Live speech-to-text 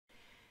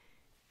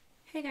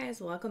Hey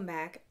guys, welcome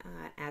back.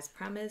 As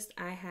promised,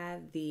 I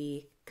have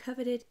the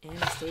coveted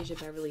Anastasia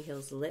Beverly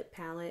Hills lip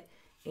palette,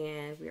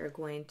 and we are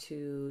going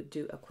to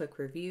do a quick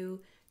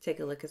review,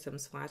 take a look at some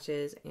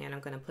swatches, and I'm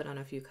going to put on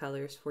a few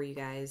colors for you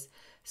guys.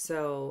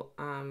 So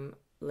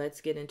let's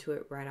get into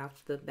it right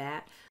off the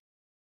bat.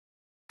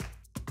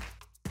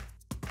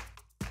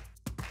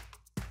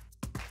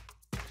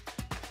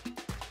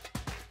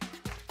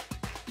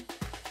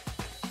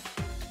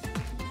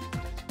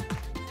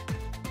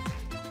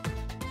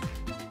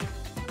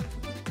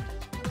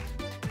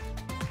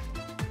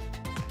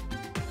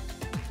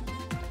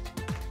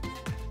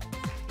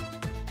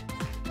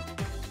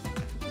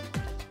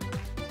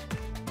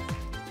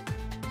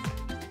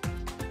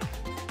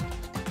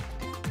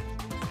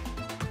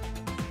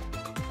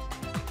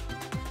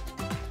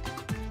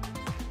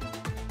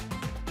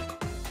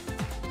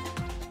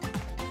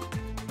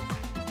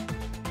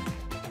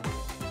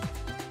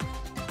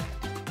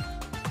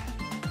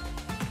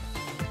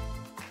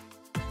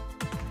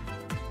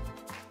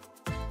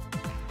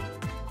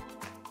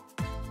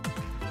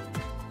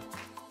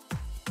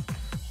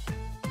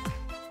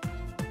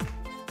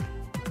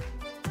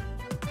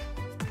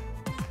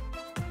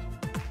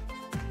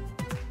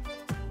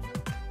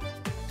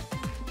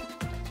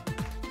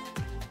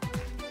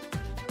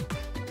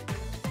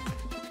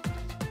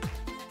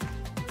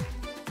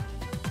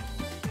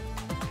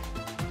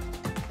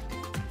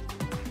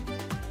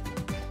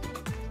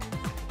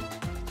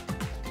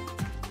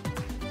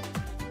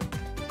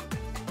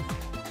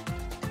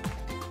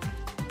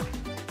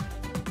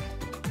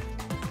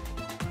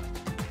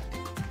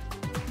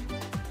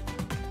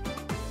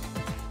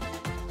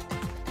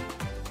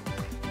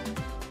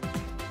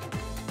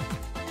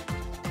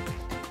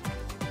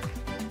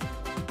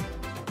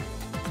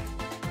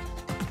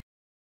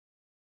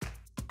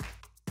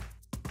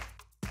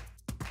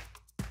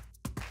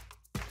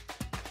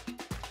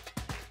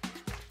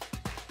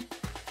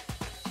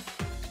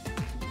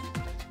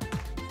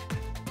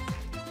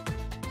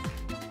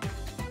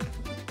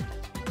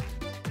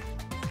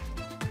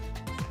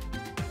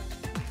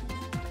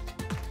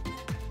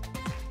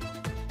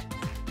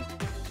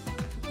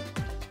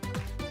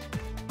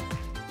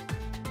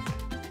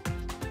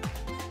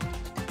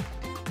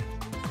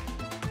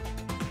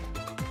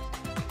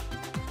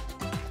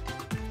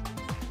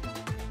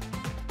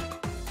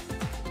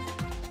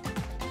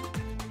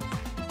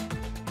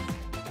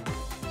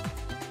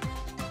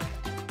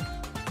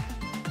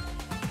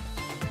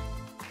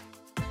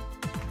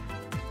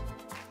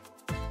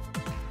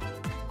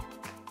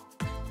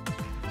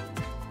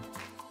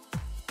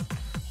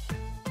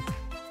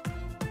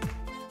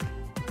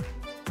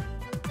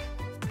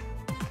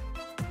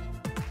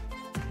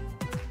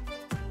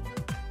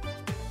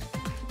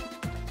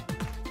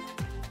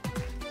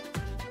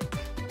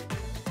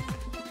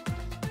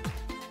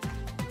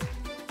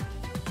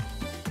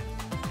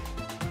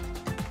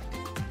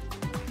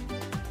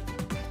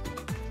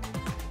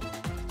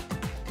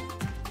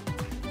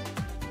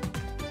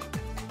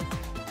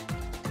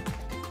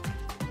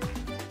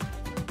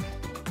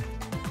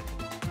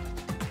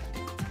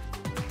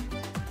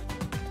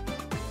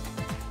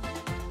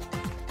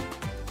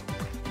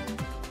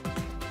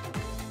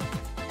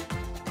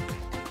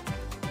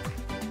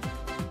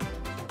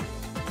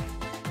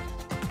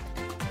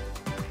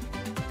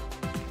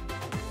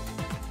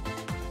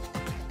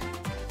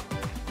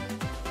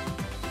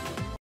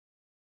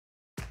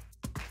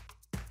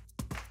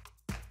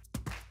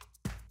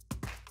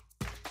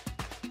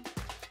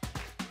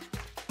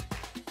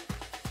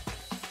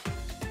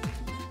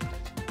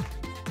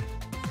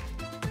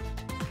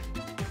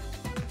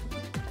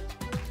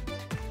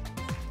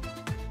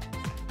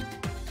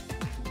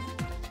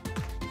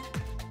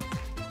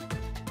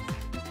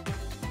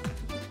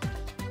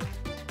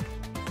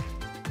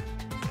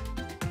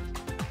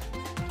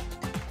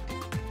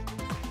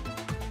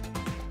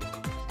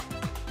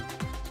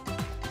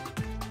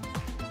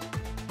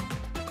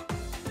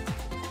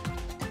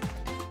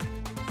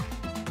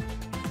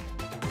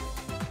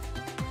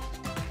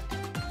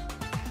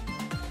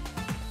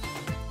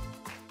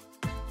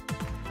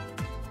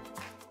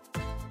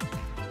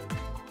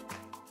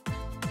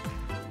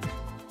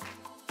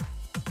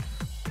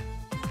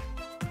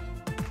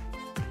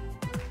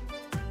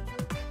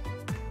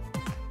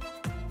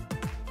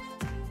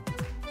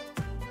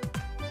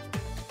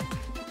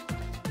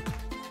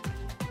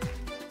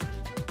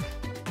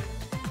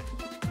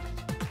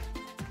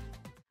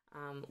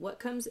 What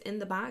comes in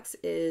the box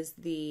is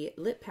the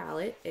lip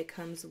palette. It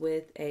comes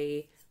with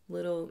a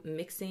little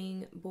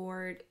mixing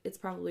board. It's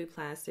probably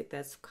plastic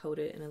that's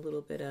coated in a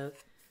little bit of,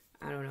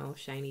 I don't know,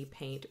 shiny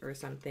paint or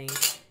something,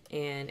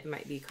 and it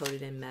might be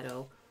coated in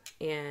metal.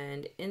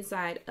 And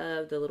inside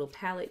of the little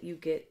palette, you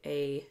get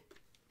a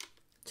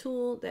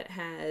tool that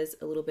has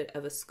a little bit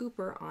of a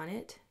scooper on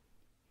it,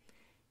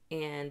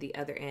 and the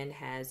other end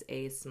has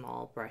a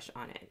small brush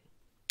on it.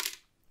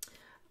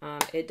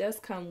 It does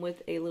come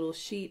with a little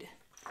sheet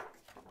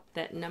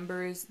that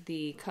numbers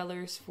the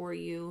colors for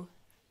you.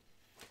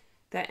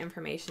 That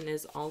information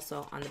is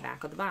also on the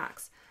back of the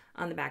box.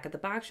 On the back of the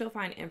box, you'll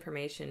find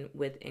information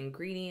with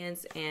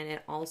ingredients, and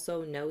it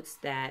also notes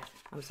that,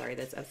 I'm sorry,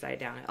 that's upside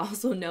down. It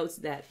also notes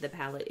that the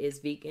palette is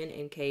vegan,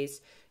 in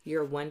case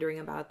you're wondering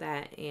about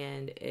that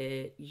and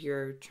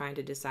you're trying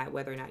to decide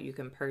whether or not you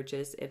can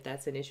purchase. If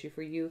that's an issue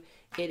for you,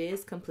 it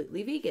is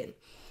completely vegan.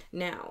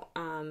 Now,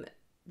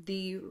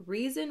 the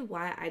reason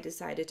why I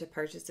decided to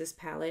purchase this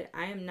palette,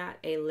 I am not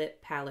a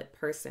lip palette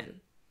person.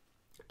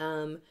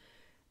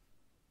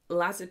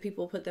 Lots of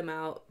people put them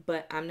out,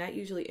 but I'm not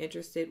usually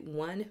interested.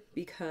 One,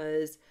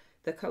 because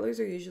the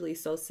colors are usually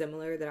so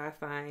similar that I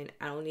find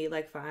I don't need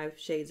like 5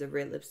 shades of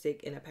red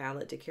lipstick in a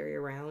palette to carry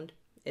around.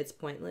 It's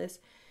pointless.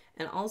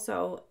 And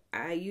also,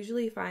 I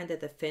usually find that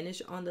the finish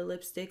on the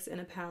lipsticks in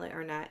a palette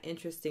are not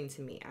interesting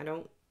to me. I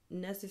don't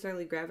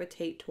necessarily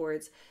gravitate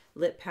towards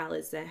lip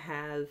palettes that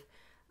have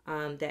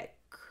that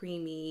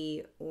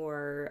creamy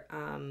or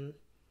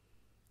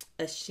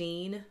a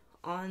sheen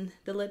on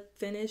the lip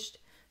finish.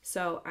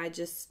 So I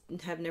just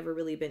have never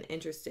really been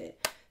interested.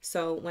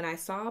 So when I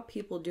saw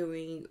people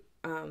doing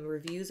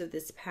reviews of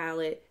this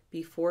palette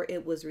before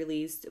it was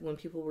released, when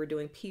people were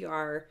doing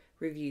PR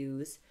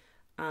reviews,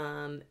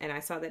 and I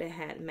saw that it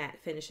had matte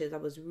finishes, I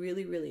was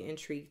really, really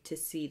intrigued to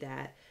see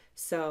that.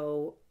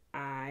 So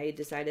I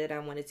decided I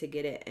wanted to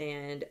get it,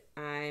 and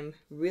I'm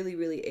really,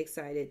 really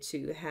excited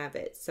to have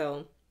it.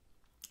 So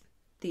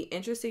the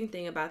interesting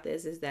thing about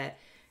this is that,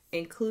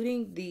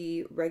 including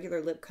the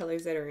regular lip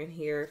colors that are in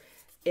here,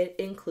 it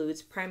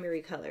includes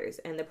primary colors,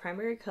 and the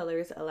primary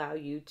colors allow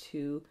you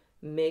to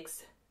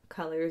mix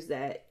colors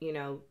that, you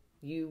know,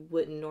 you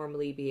wouldn't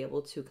normally be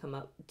able to come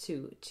up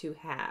to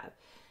have.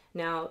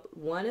 Now,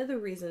 another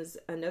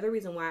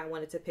reason why I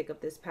wanted to pick up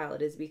this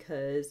palette is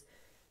because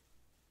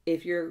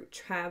if you're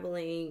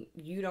traveling,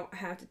 you don't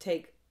have to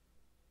take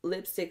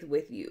lipsticks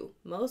with you.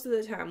 Most of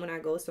the time when I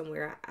go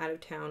somewhere out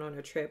of town on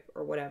a trip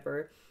or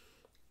whatever,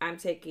 I'm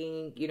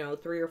taking, 3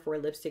 or 4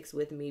 lipsticks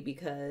with me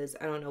because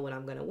I don't know what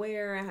I'm going to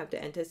wear. I have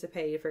to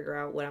anticipate, figure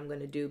out what I'm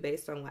going to do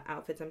based on what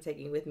outfits I'm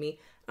taking with me.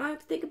 I don't have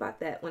to think about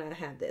that when I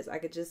have this. I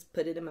could just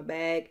put it in my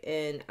bag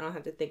and I don't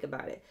have to think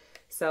about it.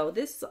 So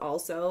this is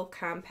also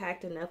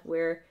compact enough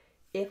where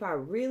if I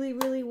really,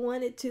 really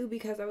wanted to,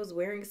 because I was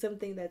wearing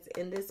something that's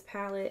in this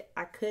palette,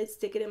 I could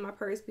stick it in my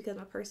purse because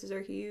my purses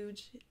are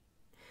huge.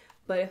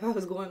 But if I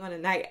was going on a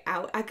night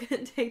out, I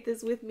couldn't take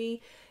this with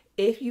me.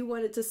 If you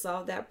wanted to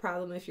solve that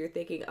problem, if you're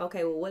thinking,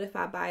 okay, well, what if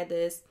I buy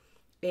this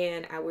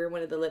and I wear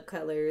one of the lip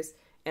colors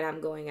and I'm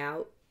going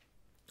out?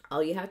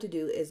 All you have to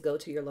do is go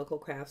to your local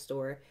craft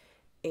store,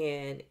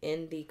 and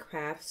in the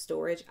craft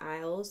storage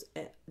aisles,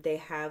 they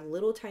have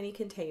little tiny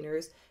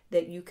containers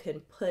that you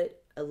can put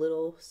a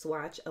little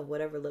swatch of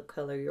whatever lip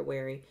color you're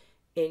wearing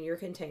in your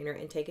container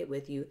and take it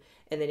with you.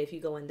 And then if you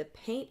go in the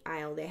paint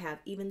aisle, they have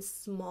even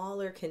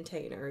smaller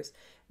containers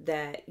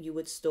that you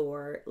would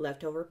store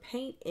leftover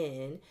paint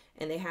in,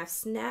 and they have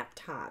snap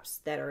tops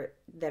that are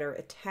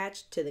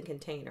attached to the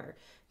container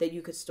that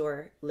you could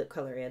store lip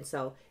color in.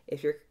 So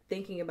if you're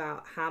thinking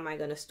about how am I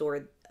going to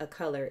store a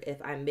color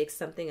if I mix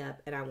something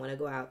up and I want to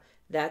go out,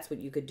 that's what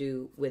you could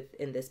do with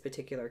in this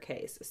particular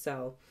case.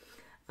 So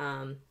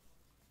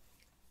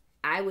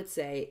I would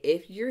say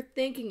if you're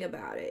thinking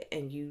about it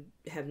and you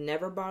have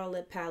never bought a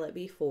lip palette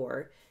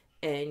before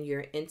and you're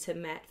into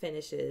matte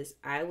finishes,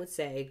 I would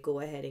say go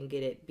ahead and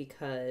get it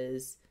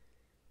because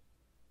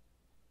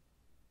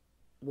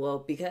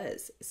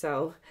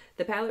so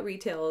the palette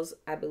retails,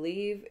 I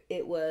believe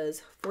it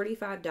was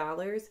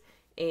 $45,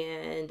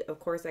 and of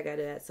course I got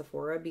it at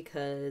Sephora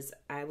because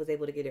I was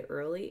able to get it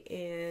early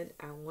and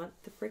I want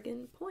the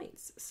freaking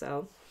points.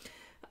 So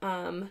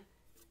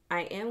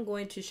I am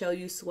going to show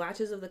you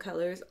swatches of the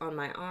colors on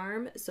my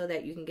arm so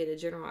that you can get a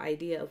general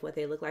idea of what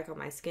they look like on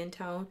my skin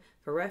tone.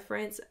 For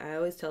reference, I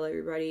always tell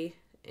everybody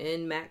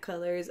in matte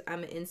colors,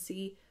 I'm an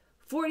NC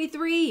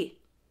 43,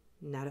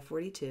 not a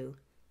 42,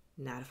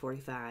 not a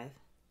 45.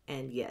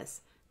 And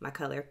yes, my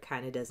color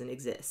kind of doesn't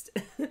exist.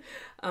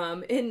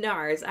 In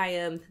NARS, I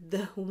am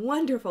the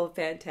wonderful,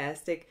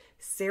 fantastic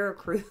Sarah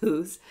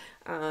Cruz.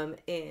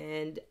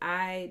 And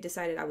I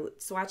decided I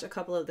would swatch a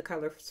couple of the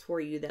colors for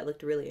you that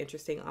looked really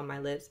interesting on my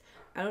lips.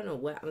 I don't know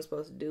what I'm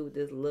supposed to do with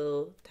this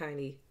little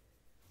tiny,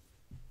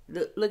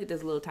 look at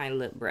this little tiny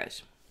lip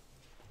brush.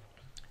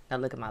 Now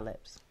look at my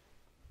lips.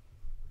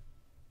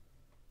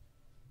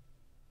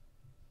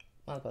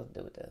 What am I supposed to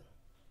do with this?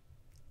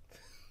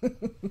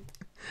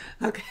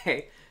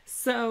 Okay,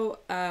 so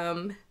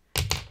I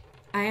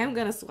am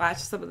going to swatch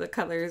some of the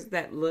colors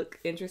that look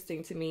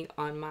interesting to me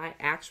on my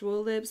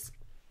actual lips.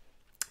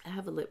 I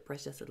have a lip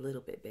brush that's a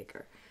little bit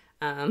bigger.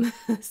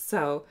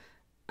 So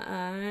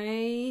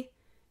I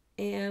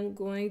am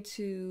going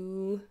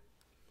to,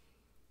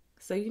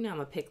 I'm going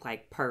to pick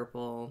like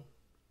purple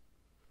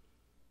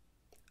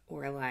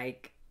or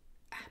like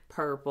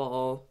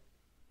purple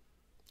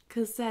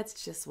because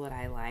that's just what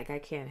I like. I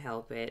can't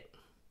help it.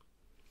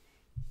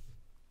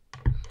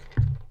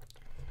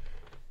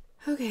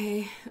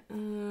 Okay, I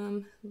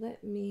know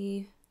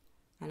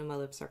my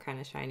lips are kind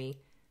of shiny.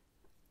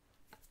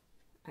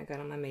 I got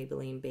on my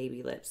Maybelline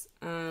Baby Lips.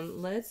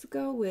 Let's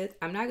go with,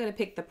 I'm not going to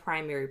pick the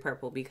primary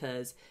purple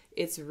because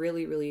it's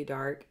really, really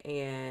dark,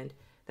 and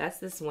that's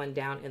this one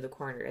down in the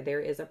corner. There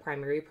is a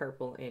primary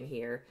purple in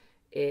here.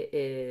 It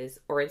is,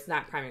 or it's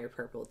not primary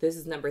purple. This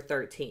is number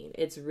 13.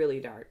 It's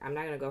really dark. I'm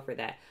not going to go for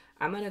that.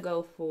 I'm going to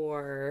go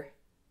for,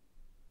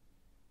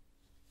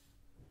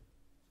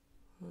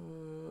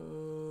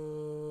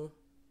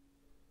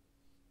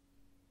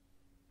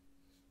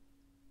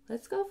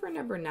 let's go for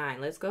number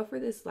 9. Let's go for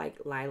this like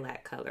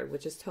lilac color,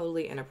 which is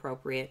totally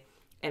inappropriate.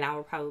 And I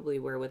will probably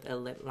wear with a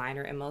lip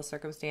liner in most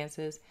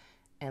circumstances.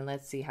 And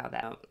let's see how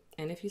that.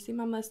 And if you see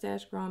my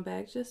mustache growing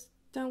back, just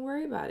don't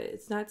worry about it.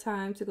 It's not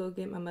time to go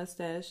get my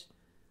mustache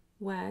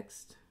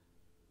waxed.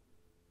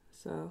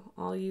 So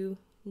all you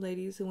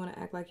ladies who want to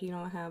act like you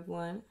don't have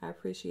one, I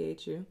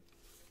appreciate you.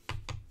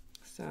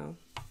 So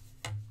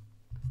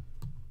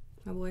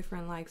my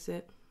boyfriend likes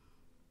it.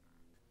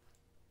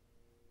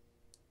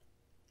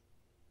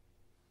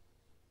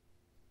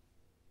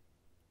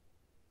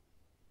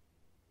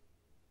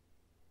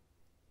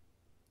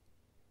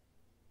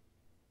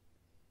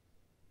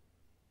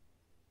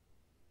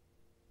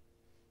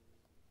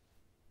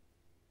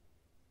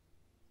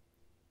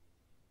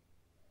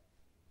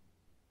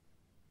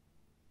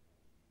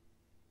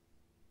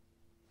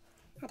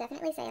 I'll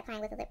definitely say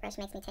applying with a lip brush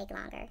makes me take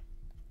longer.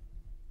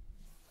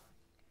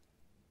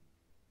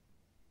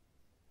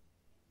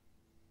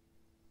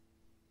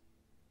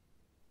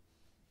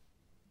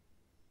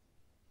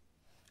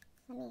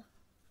 Let me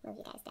move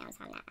you guys down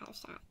so I'm not out of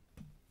shot.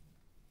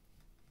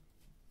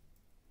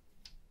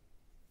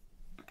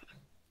 Okay.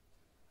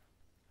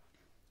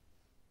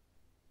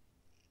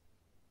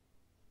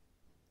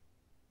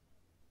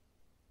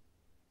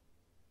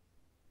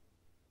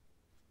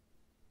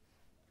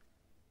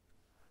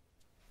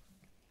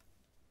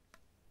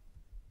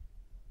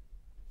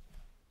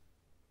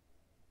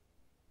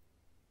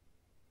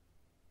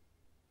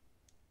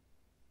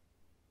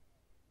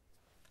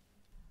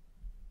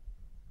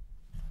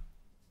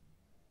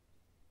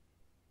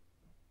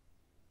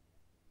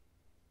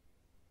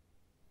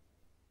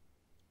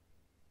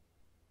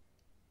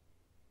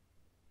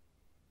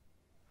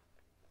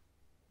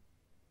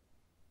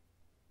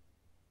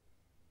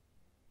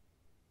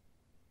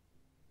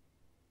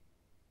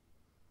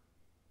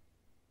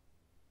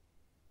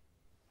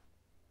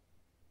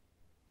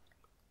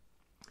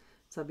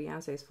 So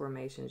Beyonce's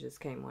Formation just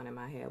came on in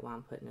my head while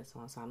I'm putting this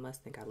on, so I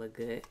must think I look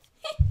good.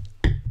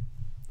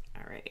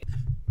 All right.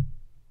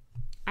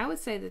 I would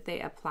say that they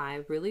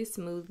apply really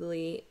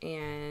smoothly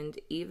and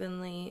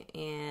evenly,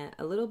 and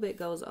a little bit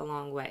goes a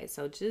long way.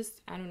 So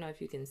just, I don't know if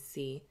you can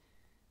see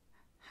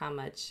how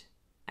much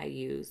I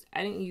used.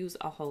 I didn't use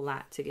a whole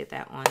lot to get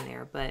that on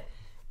there, but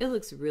it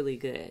looks really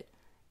good.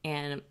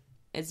 And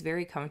it's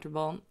very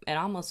comfortable. It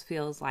almost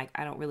feels like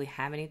I don't really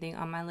have anything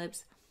on my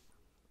lips.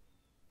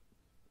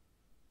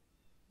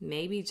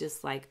 Maybe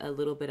just like a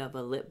little bit of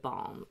a lip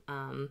balm.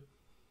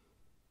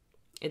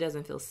 It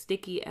doesn't feel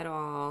sticky at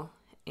all,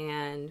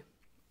 and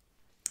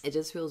it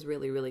just feels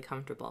really, really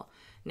comfortable.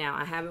 Now,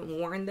 I haven't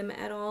worn them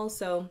at all,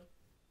 so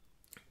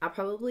I'll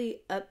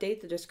probably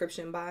update the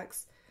description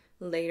box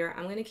later.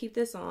 I'm going to keep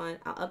this on.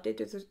 I'll update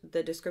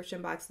the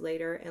description box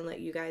later and let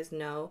you guys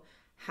know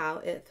how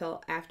it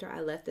felt after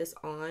I left this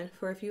on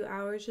for a few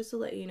hours, just to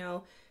let you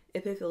know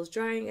if it feels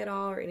drying at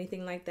all or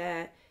anything like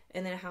that.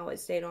 And then how it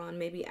stayed on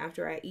maybe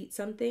after I eat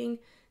something.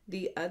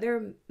 The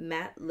other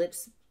matte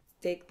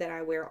lipstick that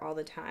I wear all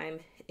the time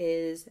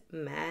is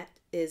MAC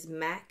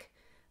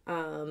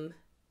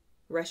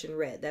Russian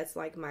Red. That's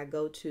like my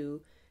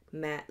go-to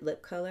matte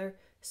lip color.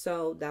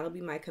 So that'll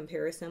be my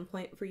comparison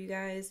point for you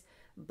guys.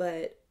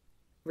 But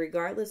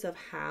regardless of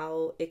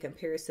how it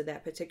compares to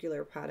that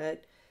particular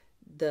product,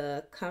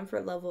 the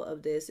comfort level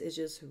of this is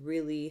just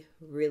really,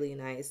 really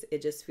nice.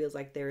 It just feels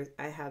like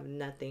I have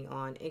nothing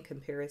on in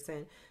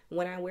comparison.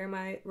 When I wear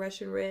my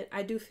Russian Red,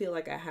 I do feel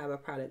like I have a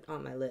product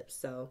on my lips.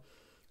 So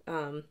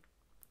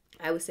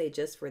I would say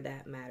just for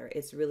that matter,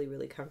 it's really,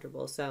 really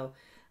comfortable. So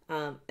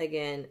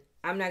again,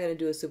 I'm not going to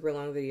do a super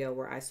long video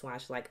where I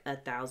swatch like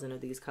 1,000 of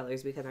these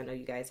colors, because I know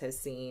you guys have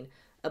seen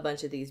a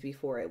bunch of these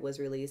before it was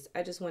released.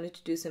 I just wanted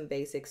to do some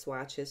basic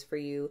swatches for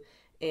you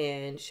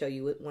and show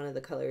you what one of the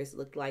colors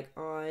looked like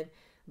on.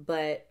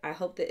 But I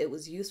hope that it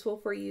was useful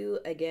for you.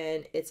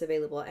 Again, it's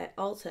available at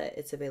Ulta,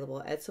 it's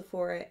available at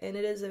Sephora, and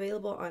it is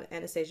available on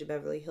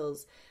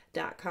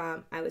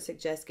AnastasiaBeverlyHills.com. I would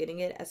suggest getting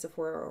it at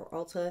Sephora or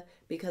Ulta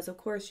because, of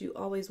course, you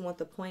always want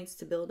the points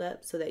to build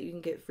up so that you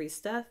can get free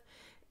stuff.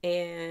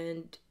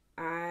 And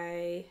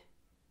I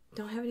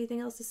don't have anything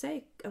else to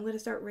say. I'm going to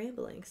start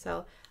rambling.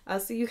 So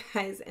I'll see you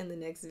guys in the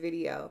next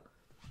video.